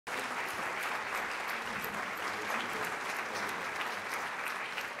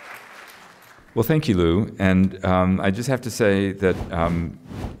Well, thank you, Lou. And I just have to say that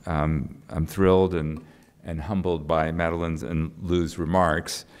I'm thrilled and humbled by Madeline's and Lou's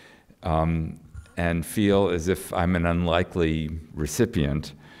remarks, and feel as if I'm an unlikely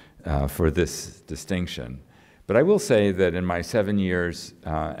recipient for this distinction. But I will say that in my 7 years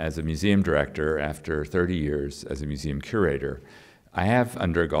as a museum director, after 30 years as a museum curator, I have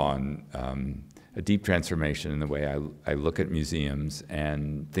undergone a deep transformation in the way I look at museums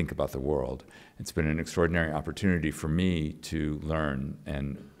and think about the world. It's been an extraordinary opportunity for me to learn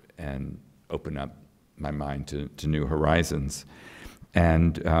and open up my mind to new horizons.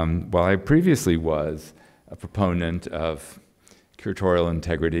 And while I previously was a proponent of curatorial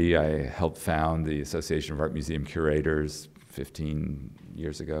integrity, I helped found the Association of Art Museum Curators 15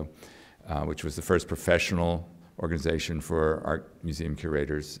 years ago, which was the first professional organization for art museum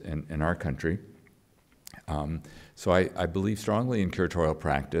curators in our country. So I believe strongly in curatorial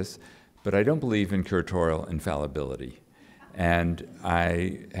practice, but I don't believe in curatorial infallibility. And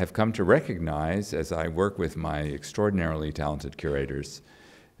I have come to recognize, as I work with my extraordinarily talented curators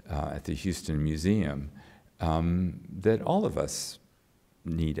at the Houston Museum, that all of us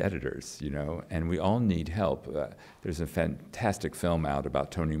need editors, you know, and we all need help. There's a fantastic film out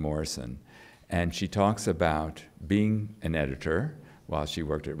about Toni Morrison, and she talks about being an editor while she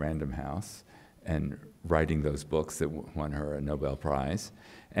worked at Random House and writing those books that won her a Nobel Prize.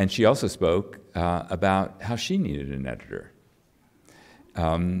 And she also spoke about how she needed an editor.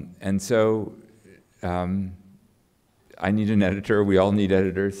 And so I need an editor, we all need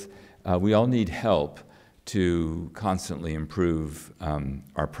editors, we all need help to constantly improve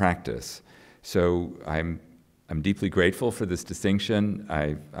our practice. So I'm deeply grateful for this distinction.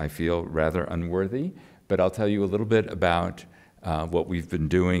 I feel rather unworthy, but I'll tell you a little bit about what we've been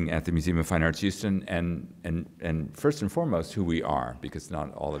doing at the Museum of Fine Arts Houston, and first and foremost, who we are, because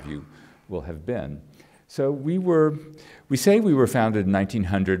not all of you will have been. So we say we were founded in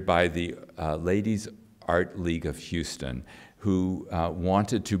 1900 by the Ladies Art League of Houston, who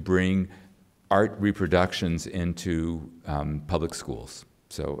wanted to bring art reproductions into public schools.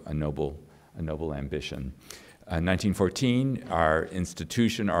 So a noble ambition. In 1914, our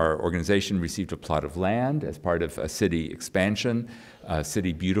institution, our organization received a plot of land as part of a city expansion, a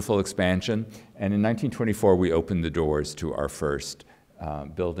city beautiful expansion. And in 1924, we opened the doors to our first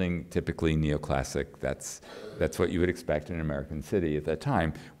building, typically neoclassic. That's what you would expect in an American city at that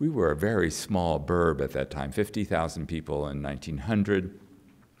time. We were a very small burb at that time, 50,000 people in 1900.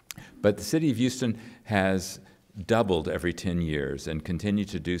 But the city of Houston has doubled every 10 years and continued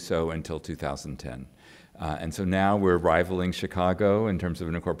to do so until 2010. And so now we're rivaling Chicago in terms of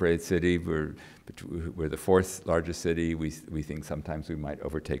an incorporated city. We're the fourth largest city. We think sometimes we might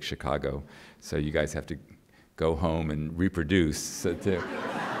overtake Chicago. So you guys have to go home and reproduce to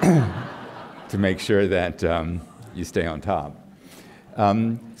make sure that you stay on top.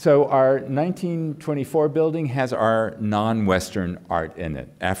 So our 1924 building has our non-Western art in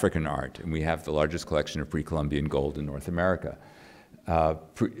it, African art, and we have the largest collection of pre-Columbian gold in North America,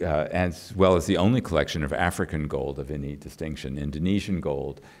 as well as the only collection of African gold of any distinction, Indonesian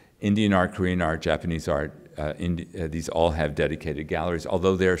gold, Indian art, Korean art, Japanese art. These all have dedicated galleries,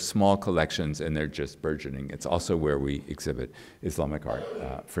 although they're small collections and they're just burgeoning. It's also where we exhibit Islamic art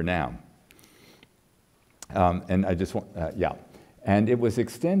for now. And I just want, yeah. And it was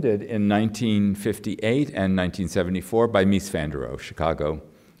extended in 1958 and 1974 by Mies van der Rohe, Chicago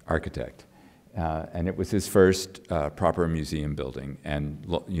architect. And it was his first proper museum building, and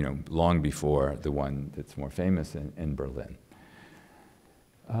long before the one that's more famous in Berlin.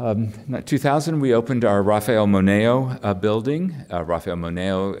 2000, we opened our Rafael Moneo building. Rafael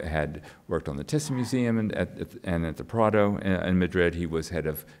Moneo had worked on the Thyssen Museum and at the Prado in Madrid. He was head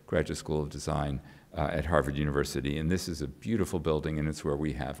of Graduate School of Design at Harvard University. And this is a beautiful building, and it's where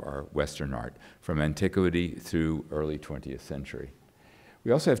we have our Western art from antiquity through early 20th century.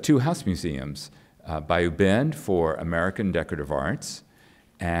 We also have two house museums, Bayou Bend for American decorative arts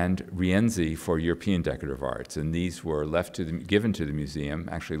and Rienzi for European decorative arts. And these were given to the museum,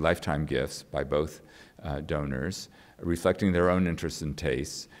 actually lifetime gifts by both donors, reflecting their own interests and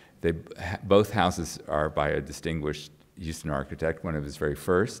tastes. Both houses are by a distinguished Houston architect, one of his very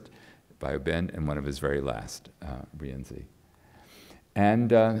first, Bayou Bend, and one of his very last, Rienzi.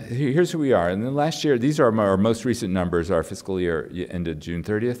 And here's who we are. And then last year, these are our most recent numbers. Our fiscal year ended June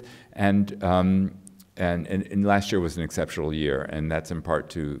 30th. And last year was an exceptional year, and that's in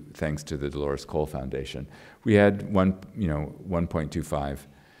part thanks to the Dolores Kohl Foundation. We had 1.25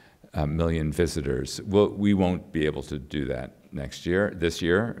 million visitors. We won't be able to do that next year. This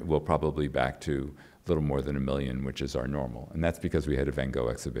year, we'll probably back to little more than 1 million, which is our normal. And that's because we had a Van Gogh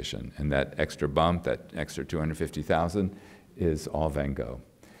exhibition. And that extra bump, that extra 250,000, is all Van Gogh.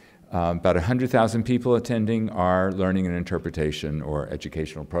 About 100,000 people attending our learning and interpretation or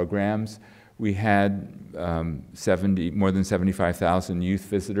educational programs. We had more than 75,000 youth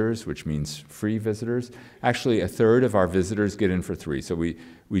visitors, which means free visitors. Actually, a third of our visitors get in for free. So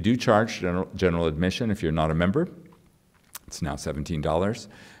we do charge general admission if you're not a member. It's now $17.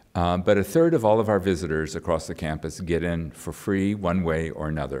 But a third of all of our visitors across the campus get in for free one way or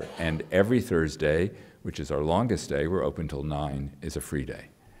another. And every Thursday, which is our longest day, we're open till 9, is a free day.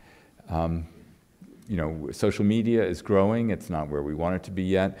 You know, social media is growing. It's not where we want it to be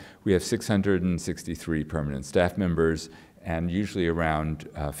yet. We have 663 permanent staff members and usually around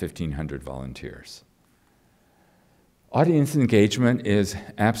 1,500 volunteers. Audience engagement is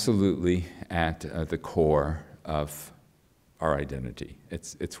absolutely at the core of our identity.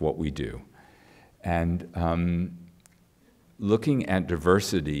 It's what we do. And looking at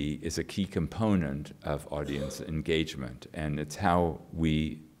diversity is a key component of audience engagement, and it's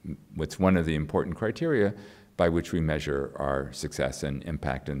what's one of the important criteria by which we measure our success and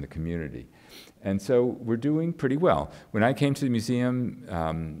impact in the community. And so we're doing pretty well. When I came to the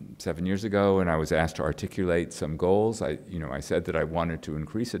museum 7 years ago and I was asked to articulate some goals, I said that I wanted to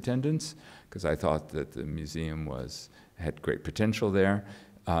increase attendance because I thought that the museum had great potential there,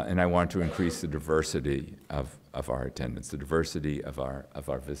 and I wanted to increase the diversity of our attendance, the diversity of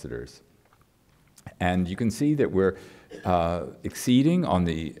our visitors. And you can see that we're exceeding on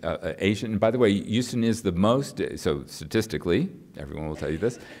the Asian. And by the way, Houston is the most, so statistically, everyone will tell you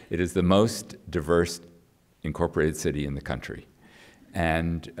this, it is the most diverse incorporated city in the country.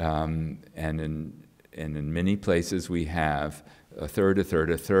 And in many places we have a third,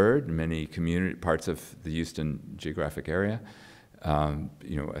 in many parts of the Houston geographic area,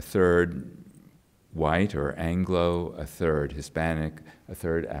 a third white or Anglo, a third Hispanic, a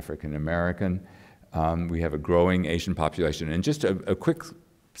third African American. We have a growing Asian population. And just a quick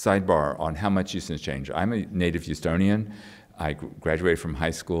sidebar on how much Houston has changed. I'm a native Houstonian. I graduated from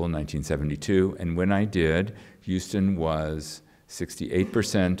high school in 1972, and when I did, Houston was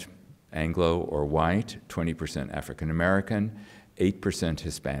 68% Anglo or white, 20% African American, 8%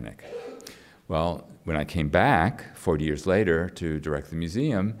 Hispanic. Well, when I came back 40 years later to direct the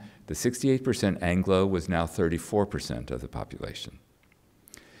museum, the 68% Anglo was now 34% of the population.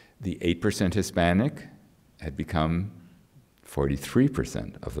 The 8% Hispanic had become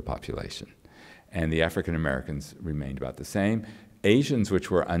 43% of the population. And the African Americans remained about the same. Asians, which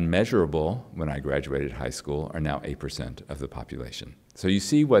were unmeasurable when I graduated high school, are now 8% of the population. So you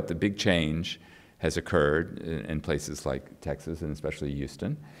see what the big change has occurred in places like Texas and especially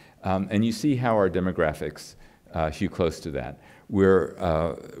Houston. And you see how our demographics hew close to that.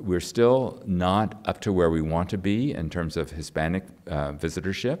 We're still not up to where we want to be in terms of Hispanic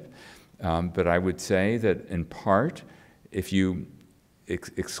visitorship, but I would say that in part, if you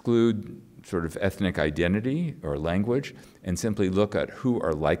exclude sort of ethnic identity or language and simply look at who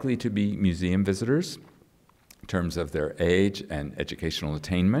are likely to be museum visitors in terms of their age and educational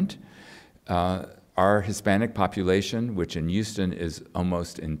attainment, our Hispanic population, which in Houston is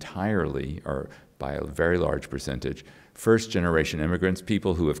almost entirely, or by a very large percentage, first-generation immigrants,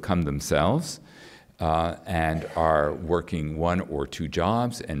 people who have come themselves and are working 1 or 2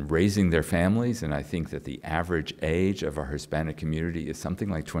 jobs and raising their families. And I think that the average age of our Hispanic community is something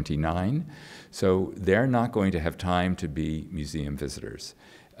like 29. So they're not going to have time to be museum visitors.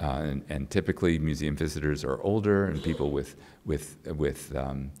 And typically, museum visitors are older and people with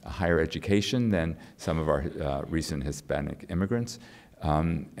a higher education than some of our recent Hispanic immigrants,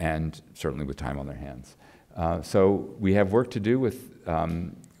 and certainly with time on their hands. So we have work to do with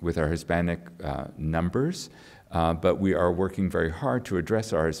our Hispanic numbers, but we are working very hard to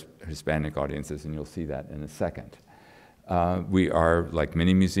address our Hispanic audiences, and you'll see that in a second. We are, like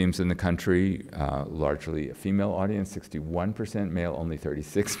many museums in the country, largely a female audience, 61%, male only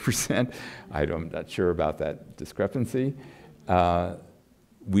 36%. I'm not sure about that discrepancy. Now,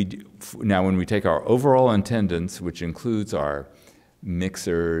 when we take our overall attendance, which includes our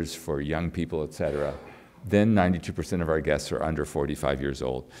mixers for young people, et cetera, then 92% of our guests are under 45 years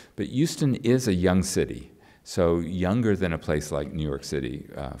old. But Houston is a young city, so younger than a place like New York City,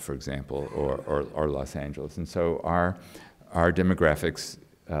 for example, or Los Angeles. And so our demographics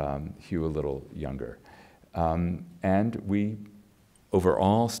hew a little younger. And we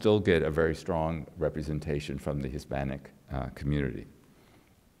overall still get a very strong representation from the Hispanic community.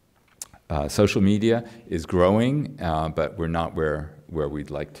 Social media is growing, but we're not where we'd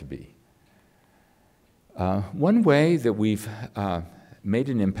like to be. One way that we've made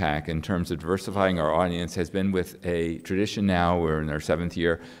an impact in terms of diversifying our audience has been with a tradition now, we're in our 7th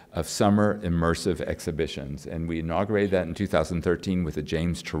year, of summer immersive exhibitions. And we inaugurated that in 2013 with a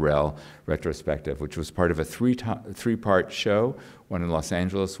James Turrell retrospective, which was part of a three-part show, one in Los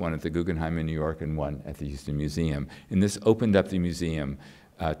Angeles, one at the Guggenheim in New York, and one at the Houston Museum. And this opened up the museum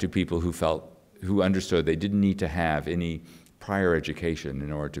to people who understood they didn't need to have any prior education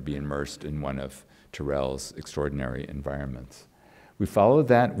in order to be immersed in one of Turrell's extraordinary environments. We followed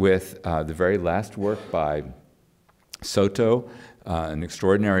that with the very last work by Soto, an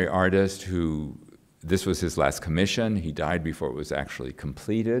extraordinary artist who, this was his last commission. He died before it was actually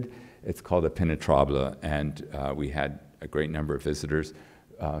completed. It's called a penetrable, and we had a great number of visitors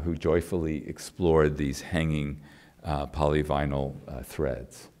who joyfully explored these hanging polyvinyl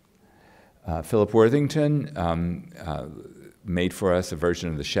threads. Philip Worthington made for us a version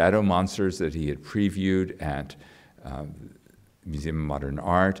of the shadow monsters that he had previewed at Museum of Modern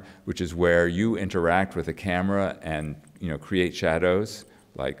Art, which is where you interact with a camera and create shadows,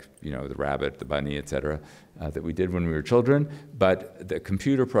 like the rabbit, the bunny, etc., that we did when we were children. But the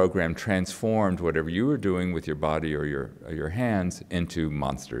computer program transformed whatever you were doing with your body or your hands into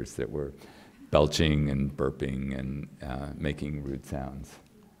monsters that were belching and burping and making rude sounds.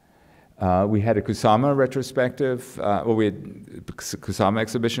 We had a Kusama retrospective. We had a Kusama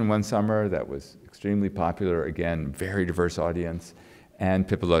exhibition one summer that was extremely popular. Again, very diverse audience. And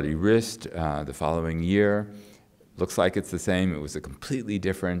Pipilotti Wrist the following year. Looks like it's the same. It was a completely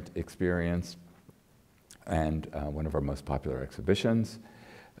different experience. And one of our most popular exhibitions.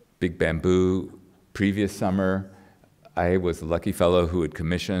 Big Bamboo, previous summer. I was the lucky fellow who had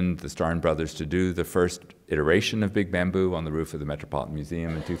commissioned the Starn Brothers to do the first iteration of Big Bamboo on the roof of the Metropolitan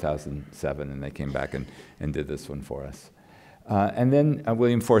Museum in 2007, and they came back and did this one for us. And then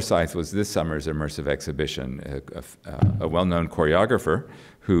William Forsythe was this summer's immersive exhibition, a well-known choreographer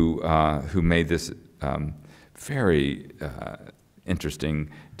who made this very interesting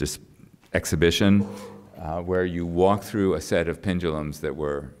exhibition where you walk through a set of pendulums that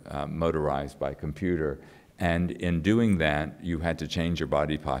were motorized by computer. And in doing that, you had to change your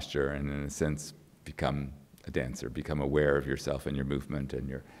body posture and, in a sense, become a dancer, become aware of yourself and your movement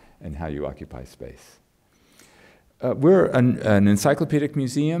and how you occupy space. We're an encyclopedic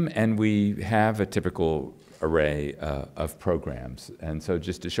museum, and we have a typical array of programs. And so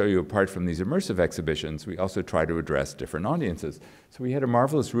just to show you, apart from these immersive exhibitions, we also try to address different audiences. So we had a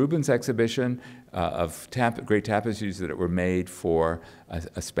marvelous Rubens exhibition of great tapestries that were made for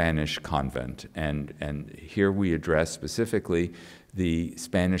a Spanish convent. And here we address specifically the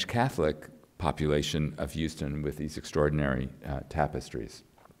Spanish Catholic population of Houston with these extraordinary tapestries.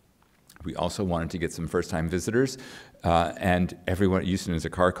 We also wanted to get some first-time visitors, and everyone, Houston is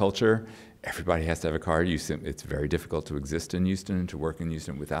a car culture. Everybody has to have a car. It's very difficult to exist in Houston and to work in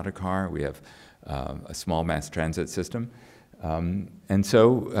Houston without a car. We have a small mass transit system. And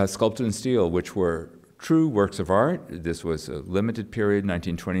so sculpted in steel, which were true works of art. This was a limited period,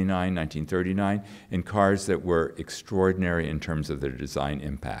 1929, 1939, in cars that were extraordinary in terms of their design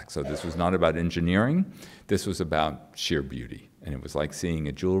impact. So this was not about engineering. This was about sheer beauty. And it was like seeing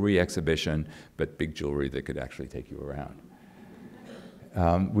a jewelry exhibition, but big jewelry that could actually take you around.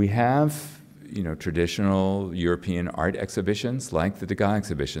 We have, traditional European art exhibitions, like the Degas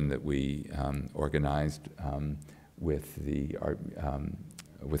exhibition that we organized with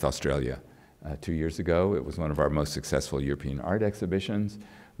Australia 2 years ago. It was one of our most successful European art exhibitions.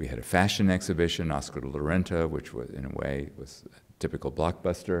 We had a fashion exhibition, Oscar de la Renta, which was, in a way, was a typical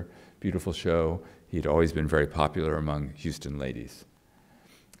blockbuster, beautiful show. He'd always been very popular among Houston ladies.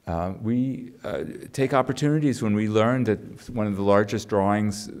 We take opportunities when we learn that one of the largest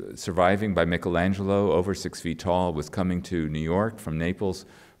drawings surviving by Michelangelo, over 6 feet tall, was coming to New York from Naples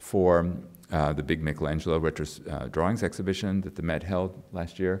for the big Michelangelo drawings exhibition that the Met held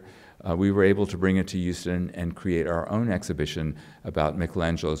last year. We were able to bring it to Houston and create our own exhibition about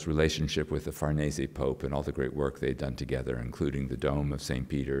Michelangelo's relationship with the Farnese Pope and all the great work they'd done together, including the Dome of St.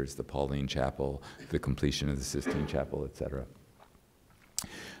 Peter's, the Pauline Chapel, the completion of the Sistine Chapel, etc.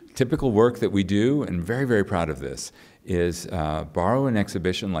 Typical work that we do, and very, very proud of this, is borrow an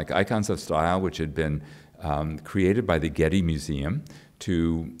exhibition like Icons of Style, which had been created by the Getty Museum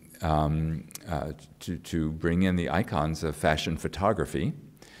to bring in the icons of fashion photography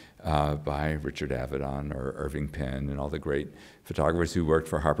by Richard Avedon or Irving Penn and all the great photographers who worked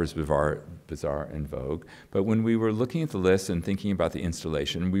for Harper's Bazaar and Vogue. But when we were looking at the list and thinking about the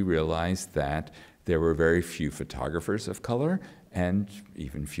installation, we realized that There were very few photographers of color and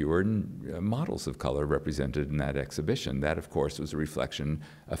even fewer models of color represented in that exhibition. That, of course, was a reflection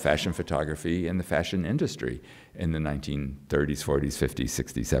of fashion photography and the fashion industry in the 1930s, 40s, 50s,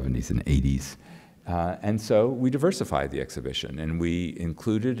 60s, 70s, and 80s. And so we diversified the exhibition, and we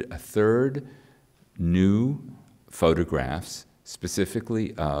included a third new photographs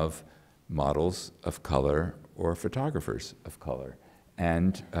specifically of models of color or photographers of color.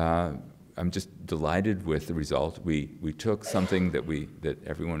 And I'm just delighted with the result. We took something that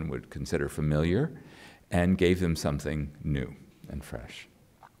everyone would consider familiar and gave them something new and fresh.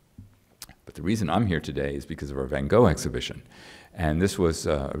 But the reason I'm here today is because of our Van Gogh exhibition. And this was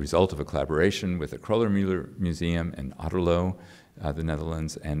a result of a collaboration with the Kröller-Müller Museum in Otterlo, the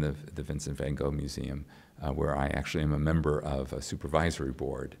Netherlands, and the Vincent van Gogh Museum, where I actually am a member of a supervisory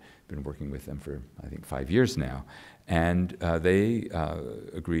board. Been working with them for, I think, 5 years now. And they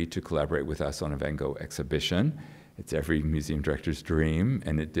agreed to collaborate with us on a Van Gogh exhibition. It's every museum director's dream,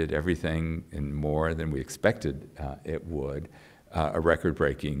 and it did everything and more than we expected it would. A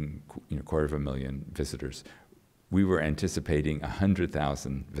record-breaking, 250,000 visitors. We were anticipating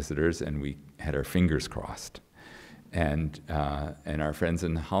 100,000 visitors, and we had our fingers crossed. And our friends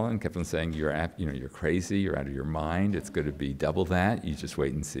in Holland kept on saying, you're crazy, you're out of your mind, it's going to be double that, you just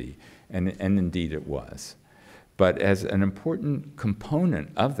wait and see. And indeed it was. But as an important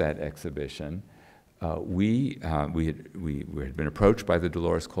component of that exhibition, we had been approached by the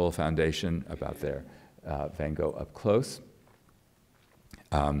Dolores Kohl Foundation about their Van Gogh Up Close,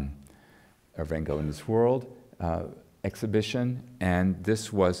 our Van Gogh in His World exhibition, and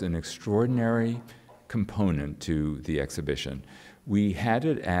this was an extraordinary component to the exhibition. We had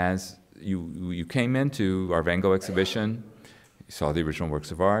it as, you came into our Van Gogh exhibition, you saw the original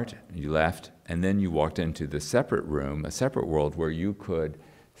works of art, you left, and then you walked into the separate room, a separate world where you could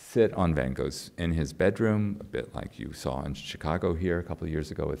sit on Van Gogh's in his bedroom, a bit like you saw in Chicago here a couple of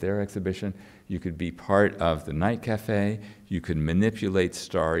years ago at their exhibition. You could be part of the night cafe, you could manipulate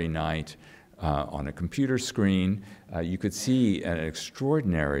Starry Night on a computer screen. You could see an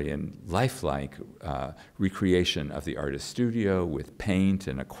extraordinary and lifelike recreation of the artist's studio with paint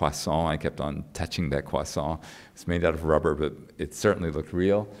and a croissant. I kept on touching that croissant. It's made out of rubber, but it certainly looked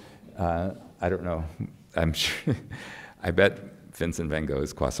real. I don't know. I'm sure. I bet Vincent van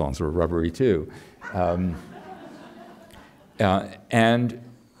Gogh's croissants were rubbery too. And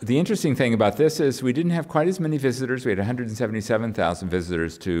the interesting thing about this is we didn't have quite as many visitors. We had 177,000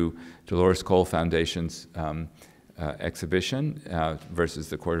 visitors to Dolores Kohl Foundation's exhibition versus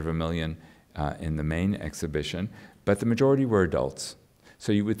the 250,000 in the main exhibition, but the majority were adults.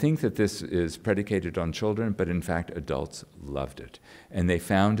 So you would think that this is predicated on children, but in fact adults loved it. And they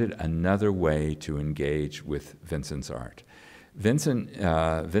found it another way to engage with Vincent's art. Vincent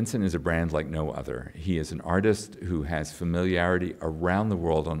is a brand like no other. He is an artist who has familiarity around the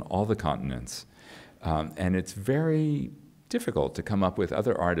world on all the continents. And it's very difficult to come up with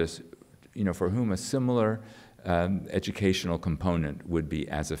other artists, for whom a similar educational component would be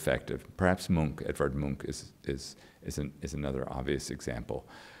as effective. Perhaps Edvard Munch is another obvious example.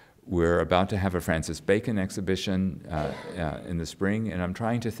 We're about to have a Francis Bacon exhibition in the spring, and I'm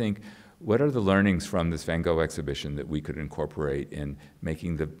trying to think, what are the learnings from this Van Gogh exhibition that we could incorporate in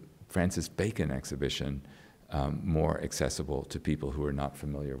making the Francis Bacon exhibition more accessible to people who are not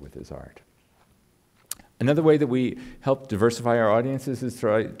familiar with his art? Another way that we help diversify our audiences is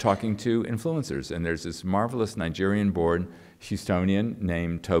through talking to influencers. And there's this marvelous Nigerian-born Houstonian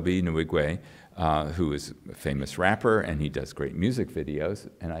named Toby Nwigwe, who is a famous rapper, and he does great music videos.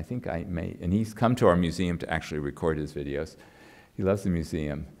 And I think and he's come to our museum to actually record his videos. He loves the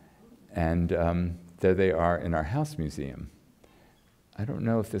museum. And there they are in our house museum. I don't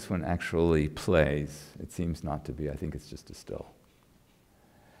know if this one actually plays. It seems not to be. I think it's just a still.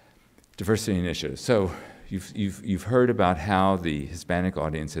 Diversity initiatives. So you've heard about how the Hispanic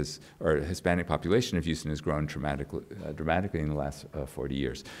audience Hispanic population of Houston has grown dramatically in the last 40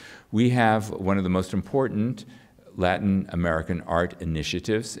 years. We have one of the most important Latin American art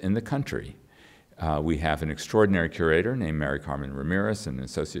initiatives in the country. We have an extraordinary curator named Mary Carmen Ramirez and an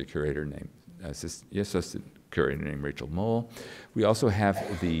associate curator named Rachel Mole. We also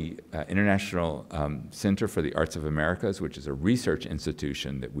have the International Center for the Arts of Americas, which is a research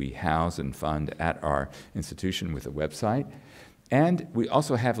institution that we house and fund at our institution with a website. And we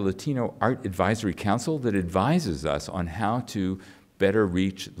also have a Latino Art Advisory Council that advises us on how to better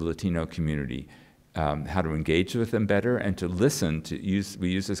reach the Latino community, how to engage with them better, and to listen. We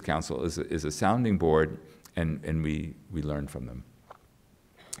use this council as a sounding board, and we learn from them.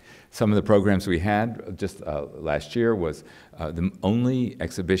 Some of the programs we had just last year was the only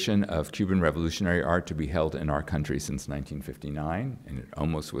exhibition of Cuban revolutionary art to be held in our country since 1959, and it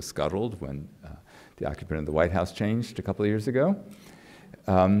almost was scuttled when the occupant of the White House changed a couple of years ago.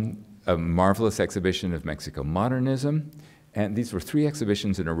 A marvelous exhibition of Mexico modernism, and these were 3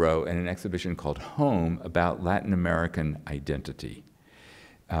 exhibitions in a row, and an exhibition called Home about Latin American identity.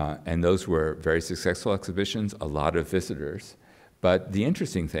 And those were very successful exhibitions, a lot of visitors. But the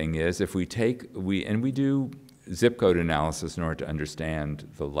interesting thing is, if we we do zip code analysis in order to understand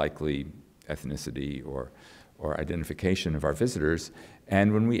the likely ethnicity or identification of our visitors,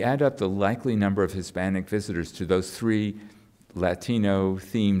 and when we add up the likely number of Hispanic visitors to those 3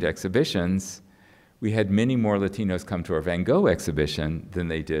 Latino-themed exhibitions, we had many more Latinos come to our Van Gogh exhibition than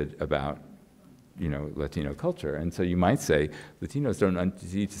they did about, Latino culture. And so you might say, Latinos don't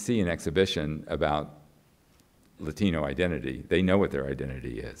need to see an exhibition about Latino identity. They know what their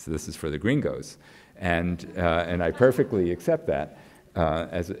identity is. This is for the gringos. And I perfectly accept that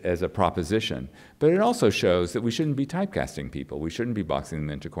as a proposition. But it also shows that we shouldn't be typecasting people. We shouldn't be boxing them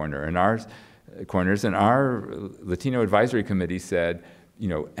into corners. And our Latino Advisory Committee said,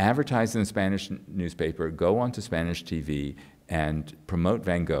 advertise in the Spanish newspaper, go onto Spanish TV, and promote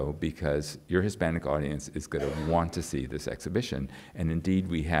Van Gogh, because your Hispanic audience is going to want to see this exhibition. And indeed,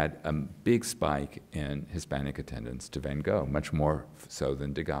 we had a big spike in Hispanic attendance to Van Gogh, much more so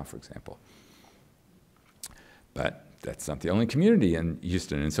than Degas, for example. But that's not the only community in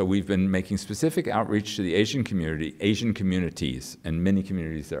Houston. And so we've been making specific outreach to the Asian community, Asian communities, and many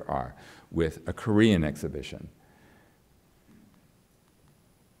communities there are, with a Korean exhibition,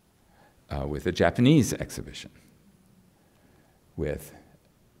 with a Japanese exhibition, with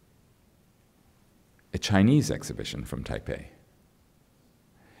a Chinese exhibition from Taipei.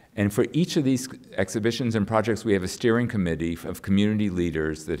 And for each of these exhibitions and projects, we have a steering committee of community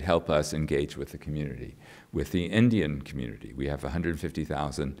leaders that help us engage with the community. With the Indian community, we have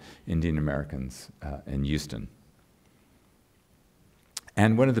 150,000 Indian Americans in Houston.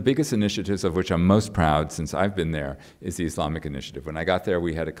 And one of the biggest initiatives of which I'm most proud since I've been there is the Islamic Initiative. When I got there,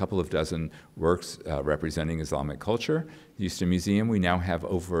 we had a couple of dozen works representing Islamic culture. The Houston Museum, we now have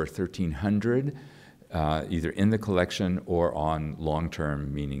over 1,300, either in the collection or on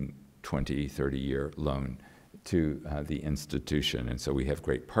long-term, meaning 20, 30-year loan to the institution. And so we have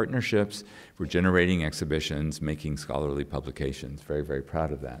great partnerships. We're generating exhibitions, making scholarly publications. Very, very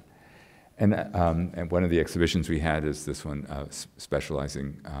proud of that. And one of the exhibitions we had is this one,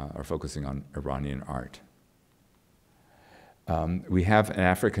 specializing or focusing on Iranian art. We have an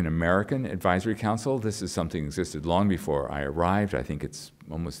African American Advisory Council. This is something that existed long before I arrived. I think it's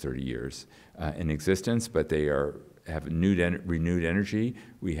almost 30 years in existence, but they have renewed energy.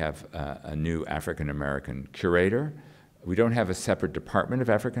 We have a new African American curator. We don't have a separate department of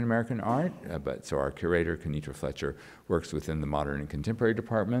African American art, so our curator, Kenitra Fletcher, works within the Modern and Contemporary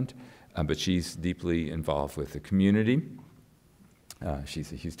department. But she's deeply involved with the community.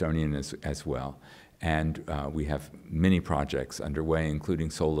 She's a Houstonian as well. And we have many projects underway, including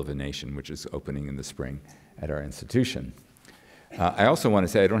Soul of a Nation, which is opening in the spring at our institution. I also want to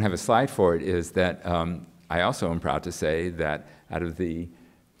say, I don't have a slide for it, is that I also am proud to say that out of the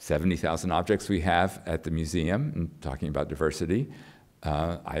 70,000 objects we have at the museum, and talking about diversity,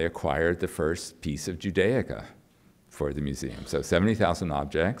 I acquired the first piece of Judaica for the museum. So 70,000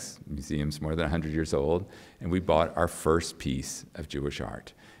 objects, museum's more than 100 years old, and we bought our first piece of Jewish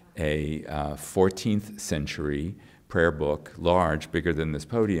art, a 14th century prayer book, large, bigger than this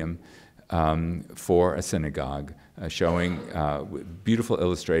podium, for a synagogue, showing beautiful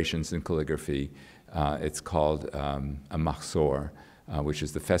illustrations and calligraphy. It's called a Machzor, which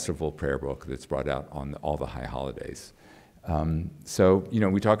is the festival prayer book that's brought out on all the high holidays. So,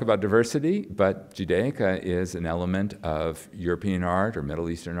 we talk about diversity, but Judaica is an element of European art or Middle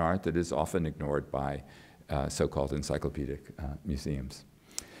Eastern art that is often ignored by so-called encyclopedic museums.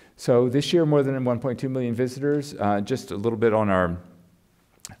 So this year, more than 1.2 million visitors. Just a little bit on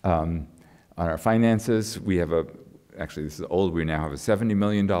our finances. We have actually this is old, we now have a $70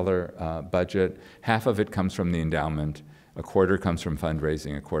 million budget. Half of it comes from the endowment, a quarter comes from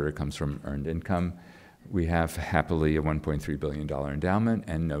fundraising, a quarter comes from earned income. We have, happily, a $1.3 billion endowment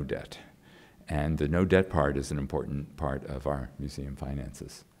and no debt. And the no debt part is an important part of our museum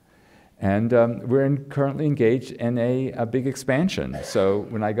finances. And we're currently engaged in a big expansion. So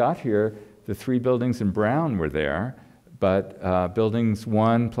when I got here, the 3 buildings in brown were there, but buildings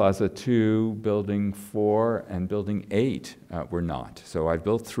 1, Plaza 2, building 4, and building 8 were not. So I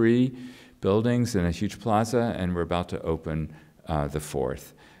built 3 buildings in a huge plaza, and we're about to open the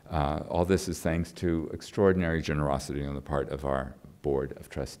 4th. All this is thanks to extraordinary generosity on the part of our Board of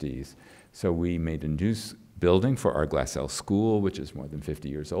Trustees. So we made a new building for our Glassell School, which is more than 50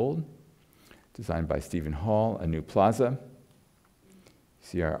 years old, designed by Stephen Hall, a new plaza.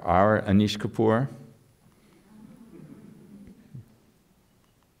 See our Anish Kapoor.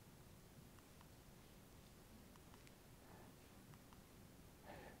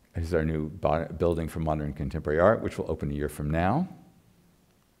 This is our new building for modern contemporary art, which will open a year from now.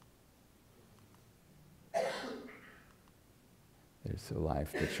 There's a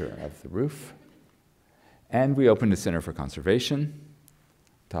live picture of the roof. And we opened a center for conservation,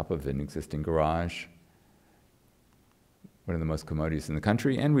 top of an existing garage, one of the most commodious in the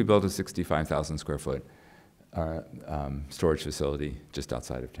country, and we built a 65,000 square foot storage facility just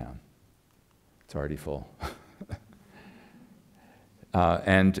outside of town. It's already full.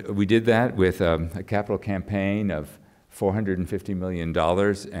 And we did that with a capital campaign of $450 million,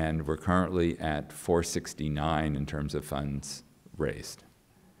 and we're currently at $469 in terms of funds raised.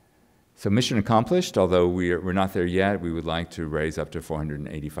 So mission accomplished, although we're not there yet. We would like to raise up to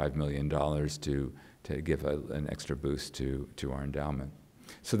 $485 million to give an extra boost to our endowment.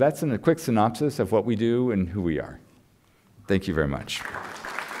 So that's a quick synopsis of what we do and who we are. Thank you very much.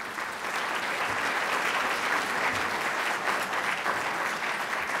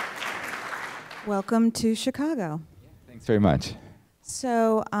 Welcome to Chicago. Thanks very much.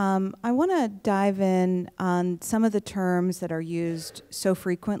 So I want to dive in on some of the terms that are used so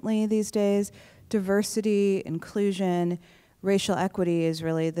frequently these days. Diversity, inclusion, racial equity is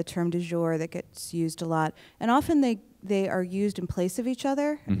really the term du jour that gets used a lot. And often they are used in place of each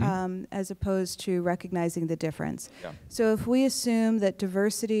other, as opposed to recognizing the difference. Yeah. So if we assume that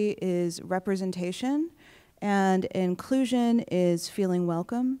diversity is representation and inclusion is feeling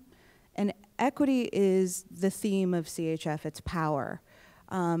welcome, and equity is the theme of CHF, it's power.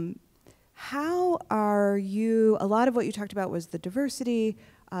 How are you, a lot of what you talked about was the diversity,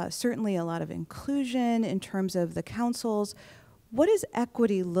 certainly a lot of inclusion in terms of the councils. What does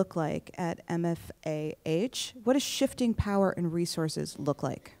equity look like at MFAH? What does shifting power and resources look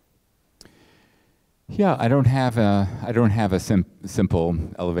like? Yeah, I don't have a simple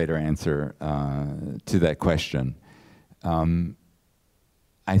elevator answer to that question.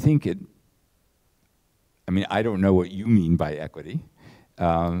 I think I don't know what you mean by equity.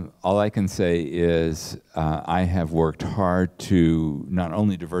 All I can say is I have worked hard to not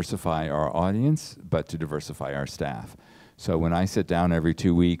only diversify our audience, but to diversify our staff. So when I sit down every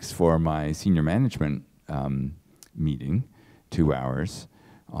 2 weeks for my senior management meeting, 2 hours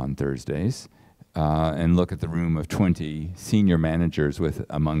on Thursdays, and look at the room of 20 senior managers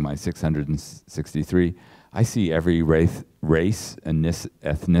among my 663, I see every race,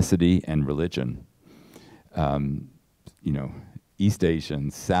 ethnicity, and religion. East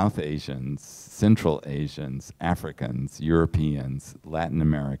Asians, South Asians, Central Asians, Africans, Europeans, Latin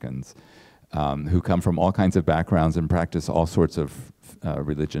Americans, who come from all kinds of backgrounds and practice all sorts of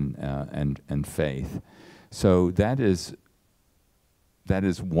religion and faith. So that is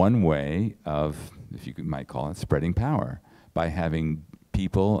one way of, if you might call it, spreading power, by having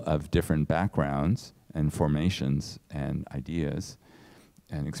people of different backgrounds and formations and ideas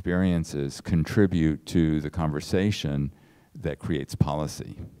and experiences contribute to the conversation that creates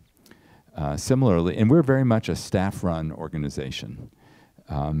policy. Similarly, and we're very much a staff-run organization.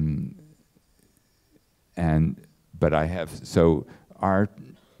 So our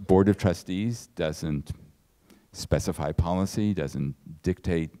board of trustees doesn't specify policy, doesn't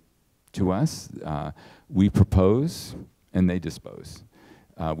dictate to us. We propose and they dispose.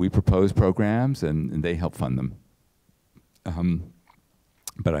 We propose programs and they help fund them.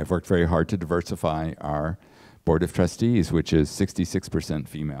 But I've worked very hard to diversify our board of trustees, which is 66%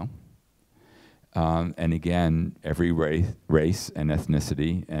 female. And again, every race and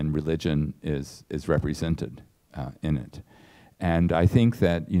ethnicity and religion is represented in it. And I think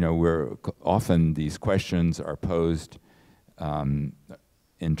that, often these questions are posed in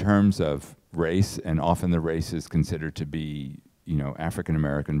terms of race, and often the race is considered to be, African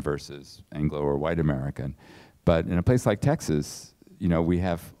American versus Anglo or white American. But in a place like Texas, we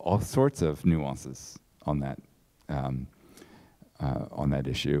have all sorts of nuances on that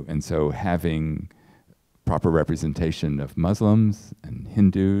issue. And so having proper representation of Muslims and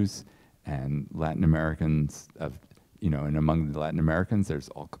Hindus and Latin Americans and among the Latin Americans, there's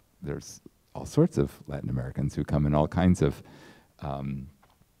all sorts of Latin Americans who come in all kinds of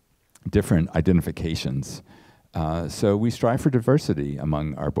different identifications. So we strive for diversity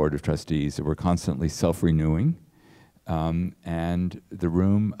among our board of trustees. We're constantly self-renewing. And the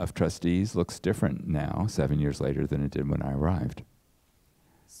room of trustees looks different now, 7 years later, than it did when I arrived.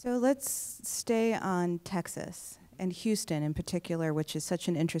 So let's stay on Texas and Houston in particular, which is such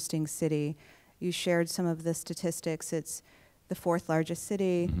an interesting city. You shared some of the statistics. It's the 4th largest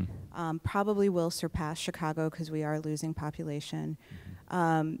city, probably will surpass Chicago because we are losing population.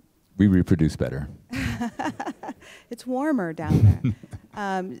 We reproduce better. It's warmer down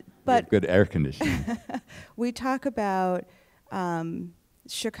there. But good air conditioning. We talk about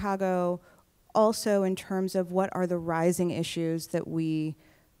Chicago also in terms of what are the rising issues that we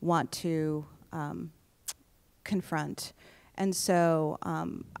want to confront. And so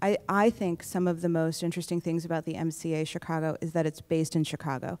I think some of the most interesting things about the MCA Chicago is that it's based in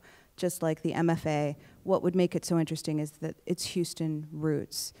Chicago, just like the MFA. What would make it so interesting is that it's Houston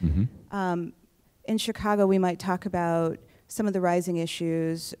roots. In Chicago, we might talk about some of the rising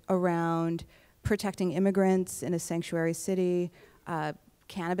issues around protecting immigrants in a sanctuary city.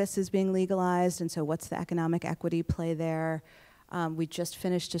 Cannabis is being legalized, and so what's the economic equity play there? We just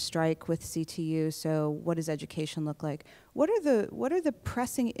finished a strike with CTU, so what does education look like? What are the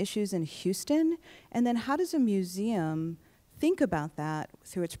pressing issues in Houston? And then how does a museum think about that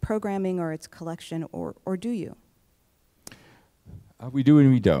through its programming or its collection, or do you? We do and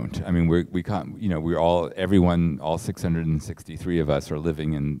we don't. I mean, we can't, you know, we're everyone, all 663 of us are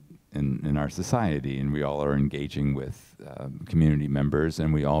living in our society, and we all are engaging with community members,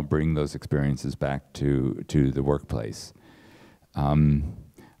 and we all bring those experiences back to the workplace.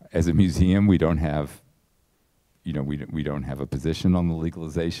 As a museum, we don't have, you know, we don't have a position on the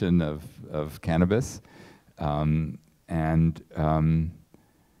legalization of cannabis, and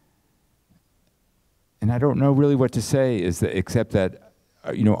I don't know really what to say except that,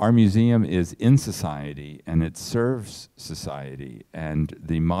 you know, our museum is in society and it serves society. And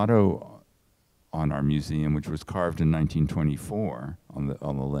the motto on our museum, which was carved in 1924 on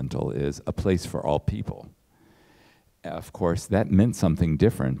the lintel, is "A place for all people." Of course, that meant something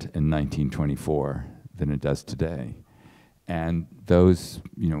different in 1924 than it does today. And those,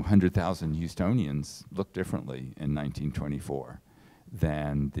 you know, 100,000 Houstonians look differently in 1924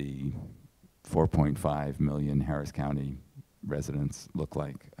 than the 4.5 million Harris County residents look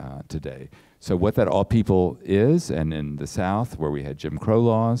like today. So what that all people is, and in the South, where we had Jim Crow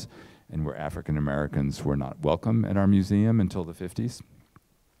laws, and where African Americans were not welcome at our museum until the 50s.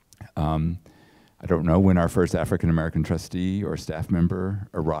 I don't know when our first African American trustee or staff member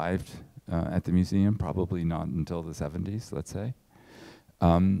arrived at the museum, probably not until the 70s, let's say.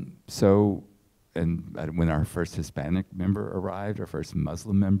 And when our first Hispanic member arrived, our first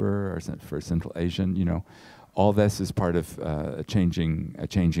Muslim member, our first Central Asian, you know, all this is part of a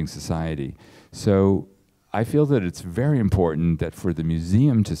changing society. So I feel that it's very important that for the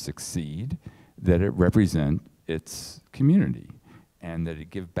museum to succeed, that it represent its community, and that it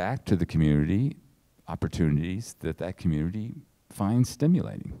give back to the community opportunities that community finds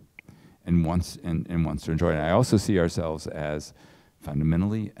stimulating and wants to enjoy. And I also see ourselves as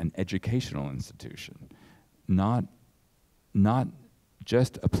fundamentally an educational institution, not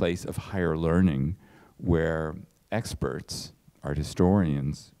just a place of higher learning where experts, art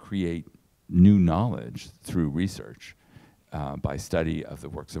historians, create new knowledge through research by study of the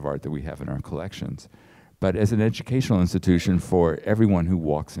works of art that we have in our collections, but as an educational institution for everyone who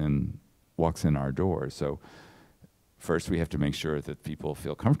walks in our doors. So first we have to make sure that people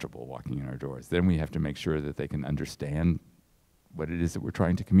feel comfortable walking in our doors. Then we have to make sure that they can understand what it is that we're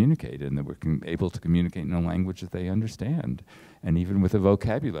trying to communicate, and that we're able to communicate in a language that they understand, and even with a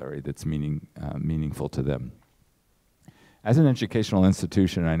vocabulary that's meaningful to them. As an educational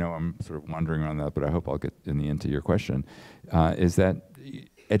institution, I know I'm sort of wandering around that, but I hope I'll get in the end to your question, is that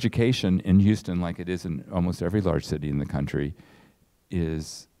education in Houston, like it is in almost every large city in the country,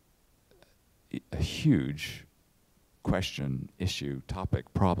 is a huge question, issue,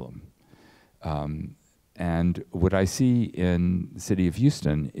 topic, problem. And what I see in the city of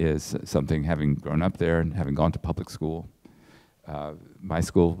Houston is something, having grown up there and having gone to public school. My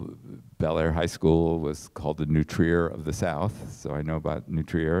school, Bel Air High School, was called the New Trier of the South, so I know about New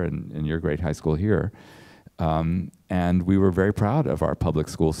Trier and your great high school here. And we were very proud of our public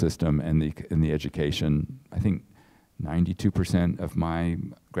school system and the education. I think 92% of my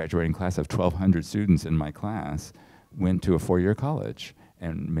graduating class of 1,200 students in my class went to a four-year college,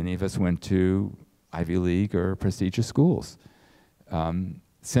 and many of us went to Ivy League or prestigious schools.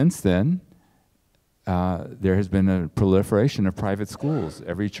 Since then, there has been a proliferation of private schools.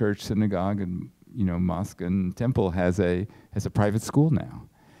 Every church, synagogue, and mosque and temple has a private school now,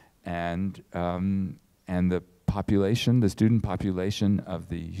 and the population, the student population of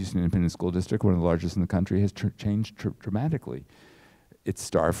the Houston Independent School District, one of the largest in the country, has changed dramatically. It's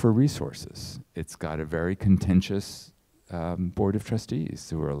starved for resources. It's got a very contentious board of trustees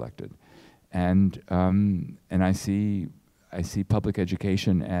who are elected. And I see public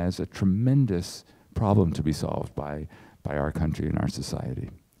education as a tremendous problem to be solved by our country and our society.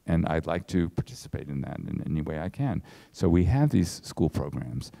 And I'd like to participate in that in any way I can. So we have these school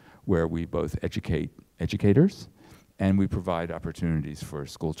programs where we both educate educators and we provide opportunities for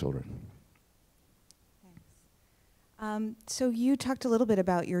school children. So you talked a little bit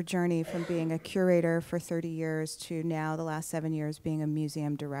about your journey from being a curator for 30 years to now the last 7 years being a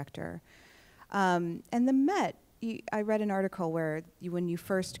museum director. And the Met, I read an article where when you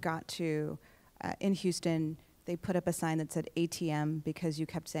first got to, in Houston, they put up a sign that said ATM because you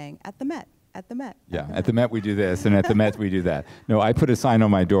kept saying, at the Met, at the Met. Yeah, at the Met we do this, and at the Met we do that. No, I put a sign on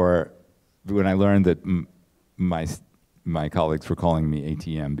my door when I learned that my colleagues were calling me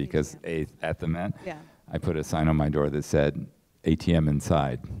ATM because at the Met. Yeah. I put a sign on my door that said ATM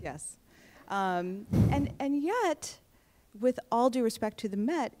inside. Yes. And yet, with all due respect to the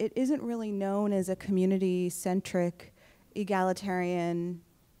Met, it isn't really known as a community-centric, egalitarian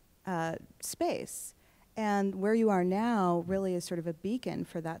space. And where you are now really is sort of a beacon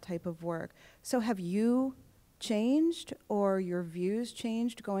for that type of work. So have you changed or your views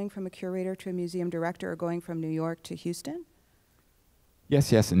changed going from a curator to a museum director or going from New York to Houston? Yes,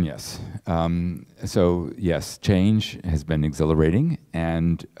 yes, and yes. So yes, change has been exhilarating,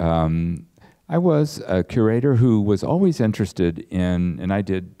 and I was a curator who was always interested in, and I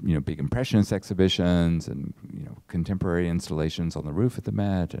did, big Impressionist exhibitions and, contemporary installations on the roof at the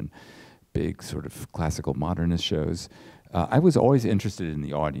Met and big sort of classical modernist shows. I was always interested in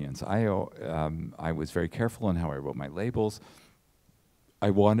the audience. I was very careful in how I wrote my labels. I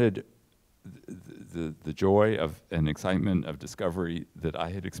wanted the joy of and excitement of discovery that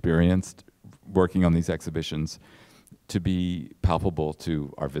I had experienced working on these exhibitions to be palpable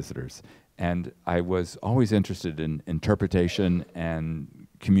to our visitors. And I was always interested in interpretation and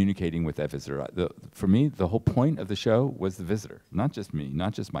communicating with that visitor. For me, the whole point of the show was the visitor, not just me,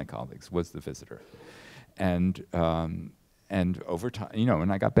 not just my colleagues, was the visitor. And over time,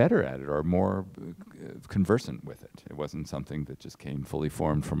 and I got better at it or more conversant with it. It wasn't something that just came fully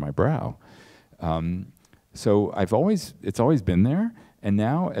formed from my brow. So it's always been there. And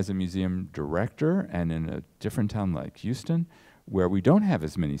now as a museum director and in a different town like Houston, where we don't have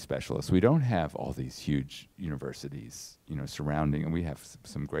as many specialists, we don't have all these huge universities, surrounding, and we have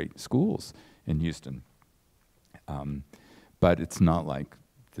some great schools in Houston. But it's not like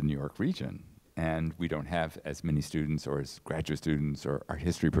the New York region. And we don't have as many students or as graduate students or our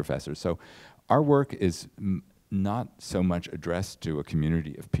history professors. So our work is not so much addressed to a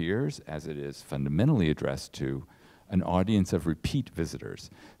community of peers as it is fundamentally addressed to an audience of repeat visitors.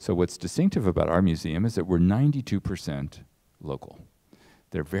 So what's distinctive about our museum is that we're 92% local.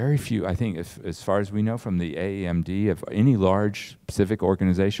 There are very few, I think, as far as we know from the AAMD, of any large civic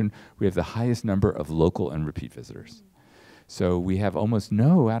organization, we have the highest number of local and repeat visitors. So we have almost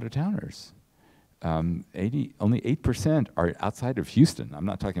no out-of-towners. Only 8% are outside of Houston. I'm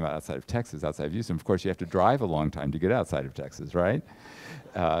not talking about outside of Texas, outside of Houston. Of course, you have to drive a long time to get outside of Texas, right?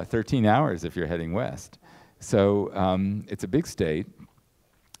 13 hours if you're heading west. So it's a big state.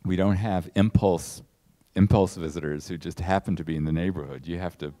 We don't have impulse visitors who just happen to be in the neighborhood. You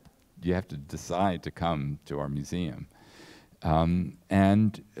have to decide to come to our museum,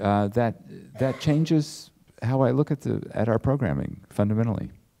 and that changes how I look at our programming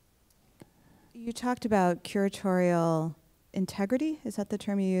fundamentally. You talked about curatorial integrity. Is that the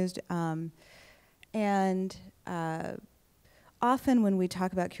term you used? And often when we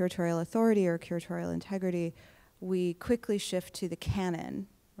talk about curatorial authority or curatorial integrity, we quickly shift to the canon,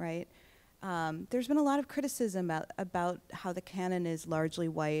 right? There's been a lot of criticism about how the canon is largely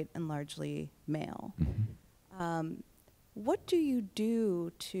white and largely male. Mm-hmm. What do you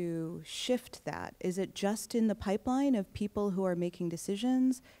do to shift that? Is it just in the pipeline of people who are making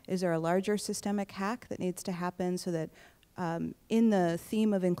decisions? Is there a larger systemic hack that needs to happen so that in the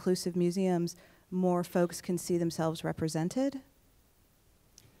theme of inclusive museums, more folks can see themselves represented?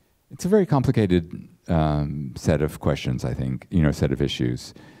 It's a very complicated set of questions, I think, set of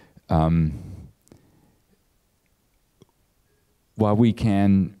issues. While we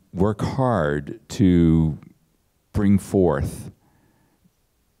can work hard to bring forth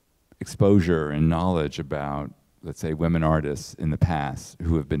exposure and knowledge about, let's say, women artists in the past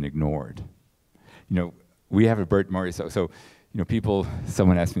who have been ignored. We have a Bert Murray,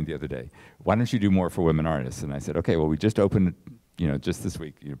 someone asked me the other day, why don't you do more for women artists? And I said, okay, well, we just opened, just this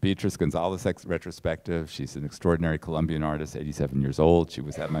week, Beatrice Gonzalez retrospective. She's an extraordinary Colombian artist, 87 years old. She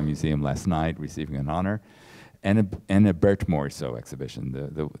was at my museum last night receiving an honor. And a Bert Morisot exhibition,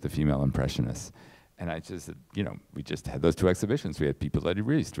 the female impressionists. And I just said, you know, we just had those 2 exhibitions. We had People Lady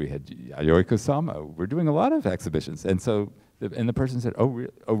Reist, we had Yayoi Kusama. We're doing a lot of exhibitions. And so, the person said, oh,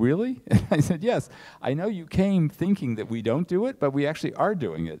 really? And I said, yes, I know you came thinking that we don't do it, but we actually are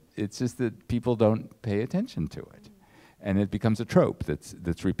doing it. It's just that people don't pay attention to it. And it becomes a trope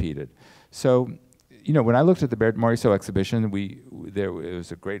that's repeated. So, you know, when I looked at the Berthe Morisot exhibition, it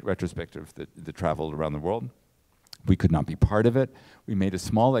was a great retrospective that traveled around the world. We could not be part of it. We made a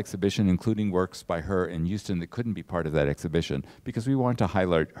small exhibition, including works by her in Houston that couldn't be part of that exhibition because we wanted to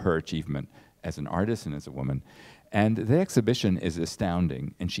highlight her achievement as an artist and as a woman. And the exhibition is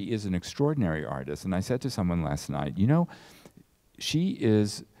astounding, and she is an extraordinary artist. And I said to someone last night, you know, she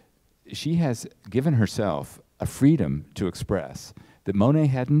has given herself a freedom to express that Monet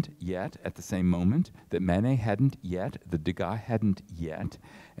hadn't yet at the same moment, that Manet hadn't yet, that Degas hadn't yet.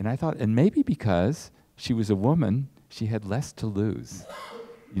 And I thought, and maybe because she was a woman, she had less to lose.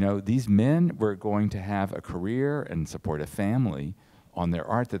 You know, these men were going to have a career and support a family on their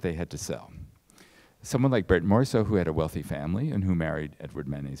art that they had to sell. Someone like Berthe Morisot, who had a wealthy family and who married Edward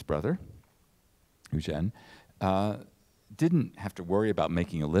Manet's brother, Eugène, didn't have to worry about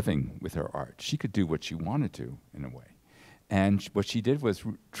making a living with her art. She could do what she wanted to, in a way. And what she did was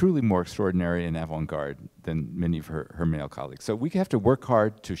truly more extraordinary and avant-garde than many of her male colleagues. So we have to work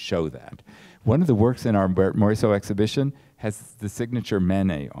hard to show that. One of the works in our Berthe Morisot exhibition has the signature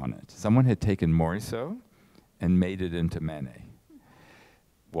Manet on it. Someone had taken Morisot and made it into Manet.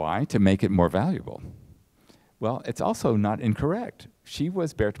 Why? To make it more valuable. Well, it's also not incorrect. She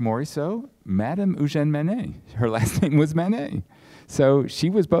was Berthe Morisot, Madame Eugène Manet. Her last name was Manet. So she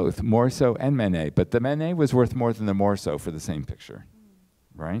was both Morisot and Manet, but the Manet was worth more than the Morisot for the same picture,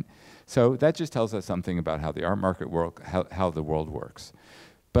 right? So that just tells us something about how the art market how the world works.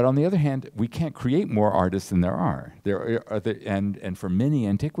 But on the other hand, we can't create more artists than there are. And for many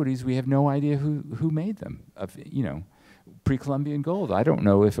antiquities, we have no idea who made them. You know, pre-Columbian gold. I don't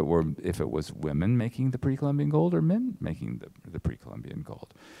know if it was women making the pre-Columbian gold or men making the pre-Columbian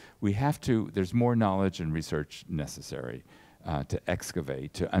gold. We have to. There's more knowledge and research necessary to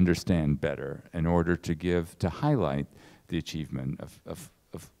excavate, to understand better, in order to highlight the achievement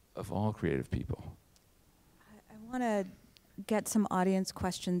of all creative people. I want to get some audience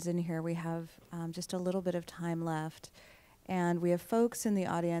questions in here. We have just a little bit of time left. And we have folks in the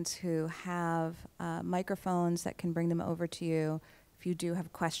audience who have microphones that can bring them over to you if you do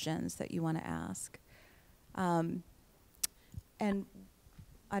have questions that you want to ask. And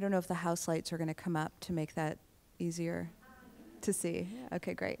I don't know if the house lights are going to come up to make that easier to see.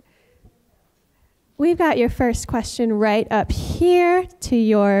 Okay, great. We've got your first question right up here to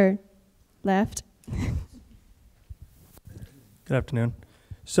your left. Good afternoon.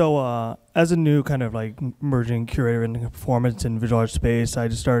 So as a new kind of like emerging curator in the performance and visual art space, I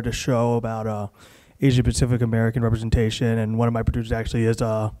just started a show about Asian Pacific American representation, and one of my producers actually is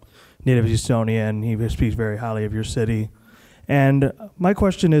a native Houstonian. He speaks very highly of your city. And my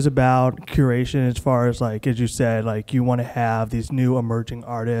question is about curation as far as, like, as you said, like you want to have these new emerging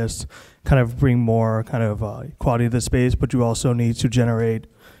artists kind of bring more kind of quality to the space, but you also need to generate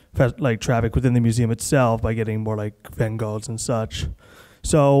like traffic within the museum itself by getting more like Van Goghs and such.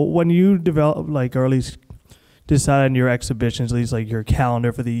 So when you develop, like, or at least decide on your exhibitions, at least like your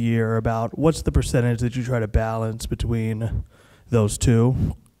calendar for the year, about what's the percentage that you try to balance between those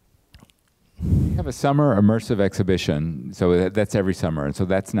two? We have a summer immersive exhibition, so that's every summer, and so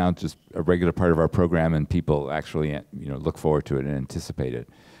that's now just a regular part of our program, and people actually, you know, look forward to it and anticipate it.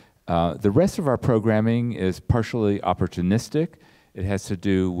 The rest of our programming is partially opportunistic. It has to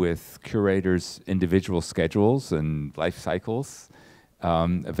do with curators' individual schedules and life cycles,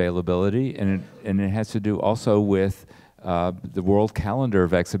 availability, and it has to do also with the world calendar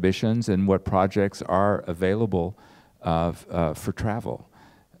of exhibitions and what projects are available for travel.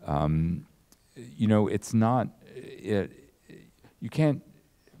 You know, it's not, you can't,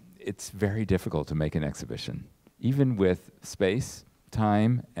 it's very difficult to make an exhibition. Even with space,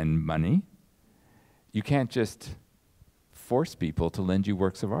 time, and money, you can't just force people to lend you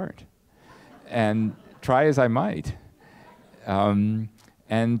works of art. And try as I might. And,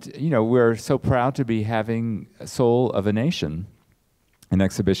 you know, we're so proud to be having Soul of a Nation, an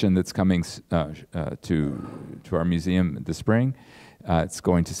exhibition that's coming to our museum this spring. It's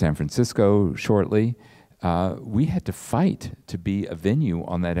going to San Francisco shortly. We had to fight to be a venue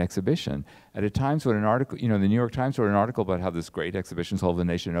on that exhibition. At a time when an article, you know, the New York Times wrote an article about how this great exhibition, Soul of the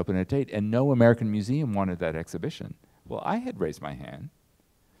Nation, opened at 8, and no American museum wanted that exhibition. Well, I had raised my hand.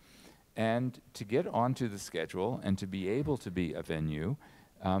 And to get onto the schedule and to be able to be a venue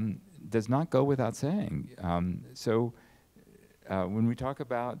does not go without saying. when we talk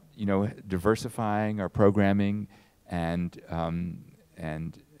about, you know, diversifying our programming and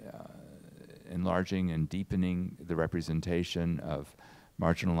enlarging and deepening the representation of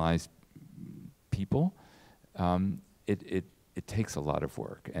marginalized people, it takes a lot of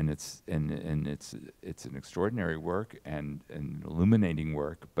work, and it's an extraordinary work and illuminating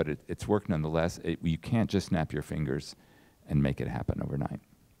work, but it's work nonetheless. You can't just snap your fingers and make it happen overnight.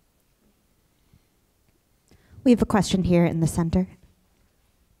 We have a question here in the center.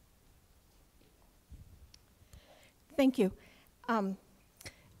 Thank you.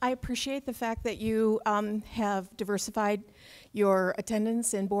 I appreciate the fact that you have diversified your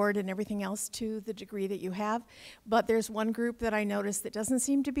attendance and board and everything else to the degree that you have, but there's one group that I noticed that doesn't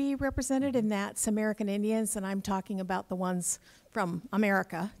seem to be represented, and that's American Indians, and I'm talking about the ones from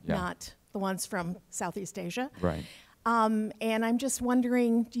America, not the ones from Southeast Asia. Right. And I'm just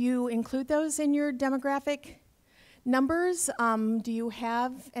wondering, do you include those in your demographic numbers? Do you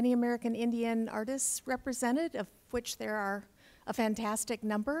have any American Indian artists represented, of which there are a fantastic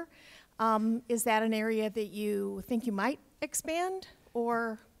number? Is that an area that you think you might expand,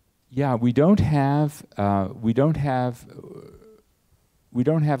 or? Yeah, we don't have a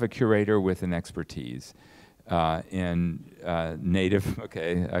curator with an expertise in Native.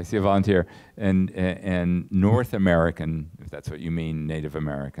 Okay, I see a volunteer, and North American, if that's what you mean, Native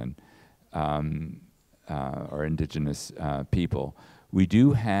American or indigenous people. We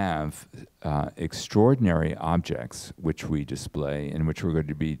do have extraordinary objects which we display, and which we're going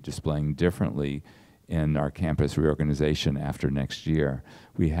to be displaying differently in our campus reorganization after next year.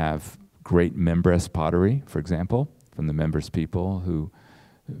 We have great Membres pottery, for example, from the Membres people who,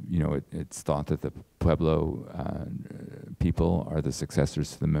 you know, it's thought that the Pueblo people are the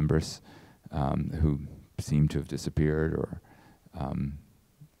successors to the Membres, who seem to have disappeared, or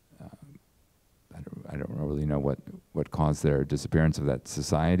I don't really know what caused their disappearance of that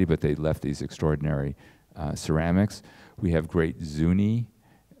society, but they left these extraordinary ceramics. We have great Zuni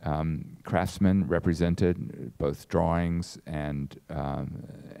craftsmen represented, both drawings and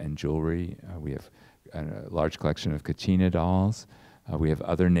jewelry. We have a large collection of Kachina dolls. We have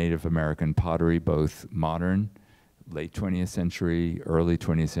other Native American pottery, both modern, late 20th century, early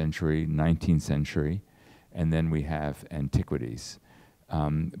 20th century, 19th century, and then we have antiquities.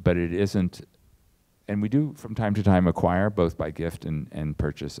 But it isn't, and we do from time to time acquire, both by gift and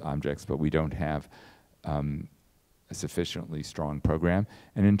purchase, objects, but we don't have a sufficiently strong program.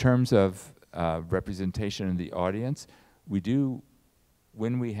 And in terms of representation in the audience, we do,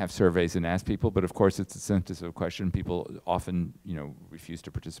 when we have surveys and ask people, but of course it's a sensitive question. People often, you know, refuse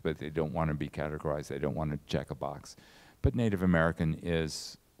to participate. They don't want to be categorized. They don't want to check a box. But Native American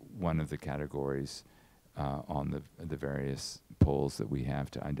is one of the categories on the various polls that we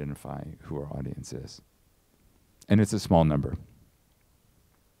have to identify who our audience is. And it's a small number,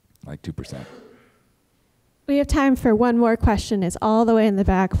 like 2%. We have time for one more question. It's all the way in the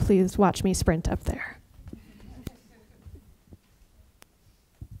back. Please watch me sprint up there.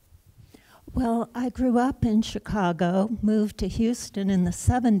 Well, I grew up in Chicago, moved to Houston in the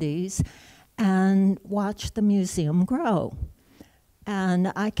 70s, and watched the museum grow.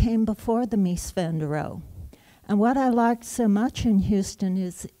 And I came before the Mies van der Rohe. And what I liked so much in Houston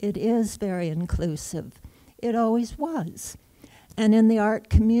is it is very inclusive. It always was. And in the art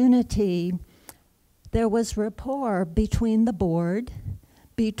community, there was rapport between the board,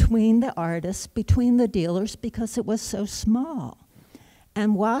 between the artists, between the dealers, because it was so small.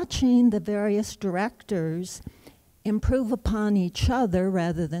 And watching the various directors improve upon each other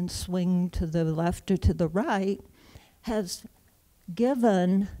rather than swing to the left or to the right has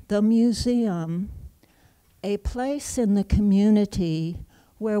given the museum a place in the community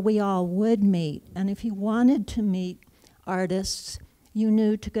where we all would meet. And if you wanted to meet artists, you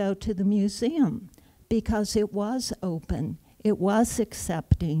knew to go to the museum because it was open, it was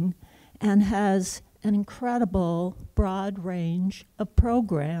accepting, and has an incredible broad range of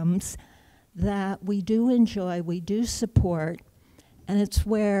programs that we do enjoy, we do support, and it's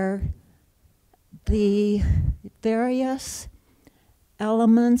where the various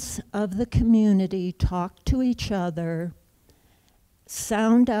elements of the community talk to each other,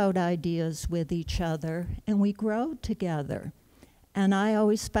 sound out ideas with each other, and we grow together. And I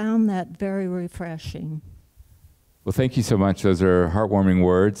always found that very refreshing. Well, thank you so much. Those are heartwarming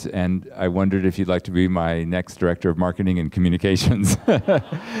words, and I wondered if you'd like to be my next director of marketing and communications,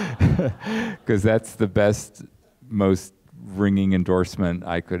 because that's the best, most ringing endorsement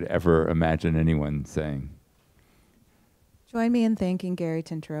I could ever imagine anyone saying. Join me in thanking Gary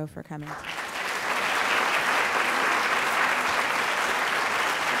Tinterow for coming.